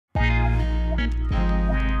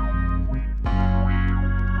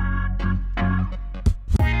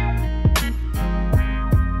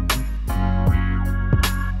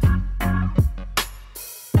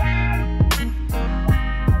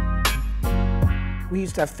We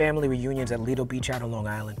used to have family reunions at Lido Beach out on Long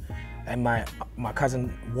Island. And my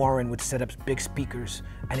cousin Warren would set up big speakers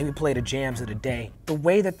and he would play the jams of the day. The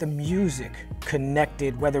way that the music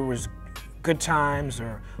connected, whether it was Good Times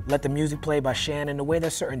or Let the Music Play by Shannon, the way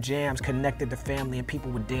that certain jams connected the family and people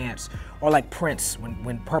would dance. Or like Prince,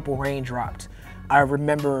 when Purple Rain dropped. I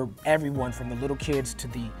remember everyone from the little kids to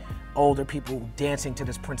the older people dancing to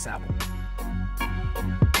this Prince album.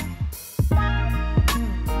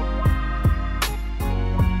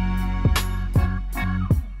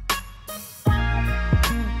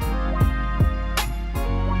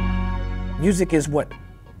 Music is what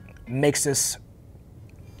makes us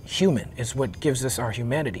human. It's what gives us our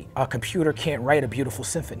humanity. A computer can't write a beautiful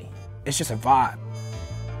symphony. It's just a vibe.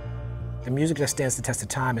 The music that stands the test of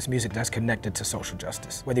time is music that's connected to social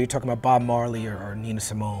justice. Whether you're talking about Bob Marley or Nina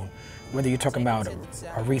Simone, whether you're talking about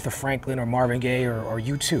Aretha Franklin or Marvin Gaye or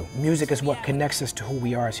U2. Music is what connects us to who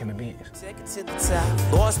we are as human beings.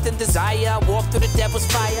 Lost in desire, I walk through the devil's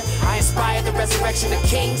fire. I inspire the resurrection of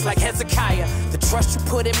kings like Hezekiah. The trust you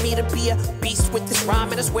put in me to be a beast with this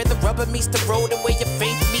rhyme, and it's where the rubber meets the road and where your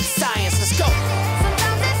faith meets science. Let's go.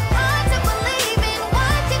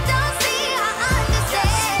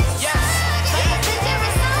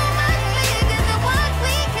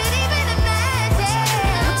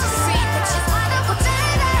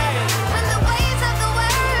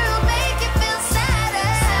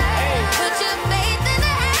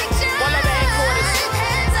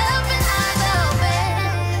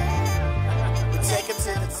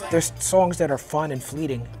 There's songs that are fun and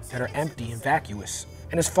fleeting, that are empty and vacuous.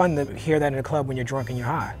 And it's fun to hear that in a club when you're drunk and you're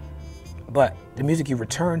high. But the music you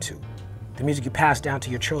return to, the music you pass down to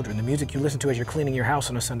your children, the music you listen to as you're cleaning your house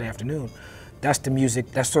on a Sunday afternoon, that's the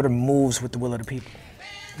music that sort of moves with the will of the people.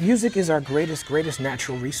 Music is our greatest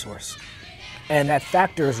natural resource. And that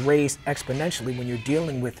factor is raised exponentially when you're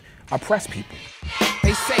dealing with oppressed people.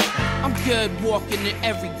 They say I'm good walking in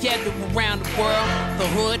every ghetto around the world. The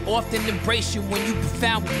hood often embrace you when you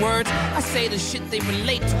profound with words. I say the shit they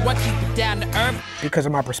relate to, I keep it down to earth. Because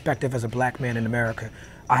of my perspective as a black man in America,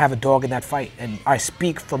 I have a dog in that fight, and I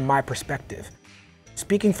speak from my perspective.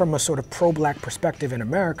 Speaking from a sort of pro-black perspective in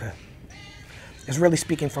America is really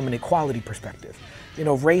speaking from an equality perspective. You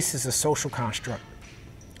know, race is a social construct.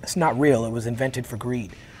 It's not real. It was invented for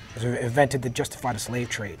greed. It was invented to justify the slave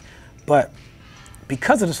trade. But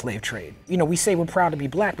because of the slave trade, you know, we say we're proud to be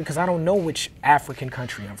black because I don't know which African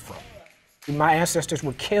country I'm from. My ancestors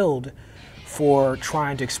were killed for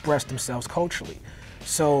trying to express themselves culturally.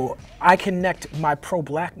 So I connect my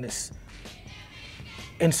pro-blackness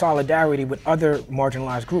in solidarity with other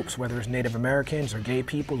marginalized groups, whether it's Native Americans or gay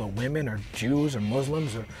people or women or Jews or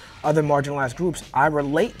Muslims or other marginalized groups. I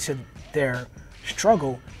relate to their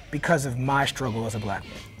struggle because of my struggle as a black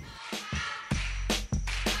man.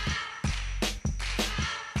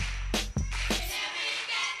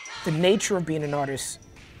 The nature of being an artist,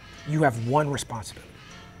 you have one responsibility: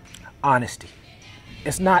 honesty.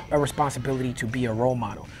 It's not a responsibility to be a role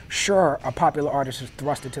model. Sure, a popular artist is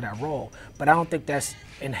thrust into that role, but I don't think that's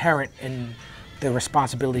inherent in the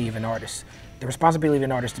responsibility of an artist. The responsibility of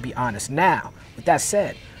an artist is to be honest. Now, with that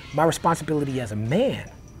said, my responsibility as a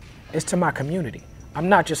man is to my community. I'm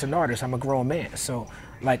not just an artist, I'm a grown man. So,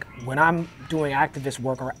 like, when I'm doing activist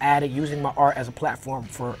work or using my art as a platform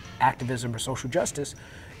for activism or social justice,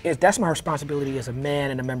 that's my responsibility as a man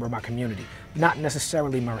and a member of my community, not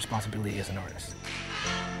necessarily my responsibility as an artist.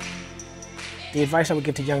 The advice I would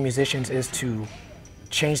give to young musicians is to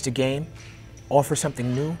change the game, offer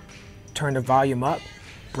something new, turn the volume up,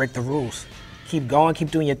 break the rules. Keep going, keep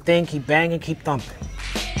doing your thing, keep banging, keep thumping.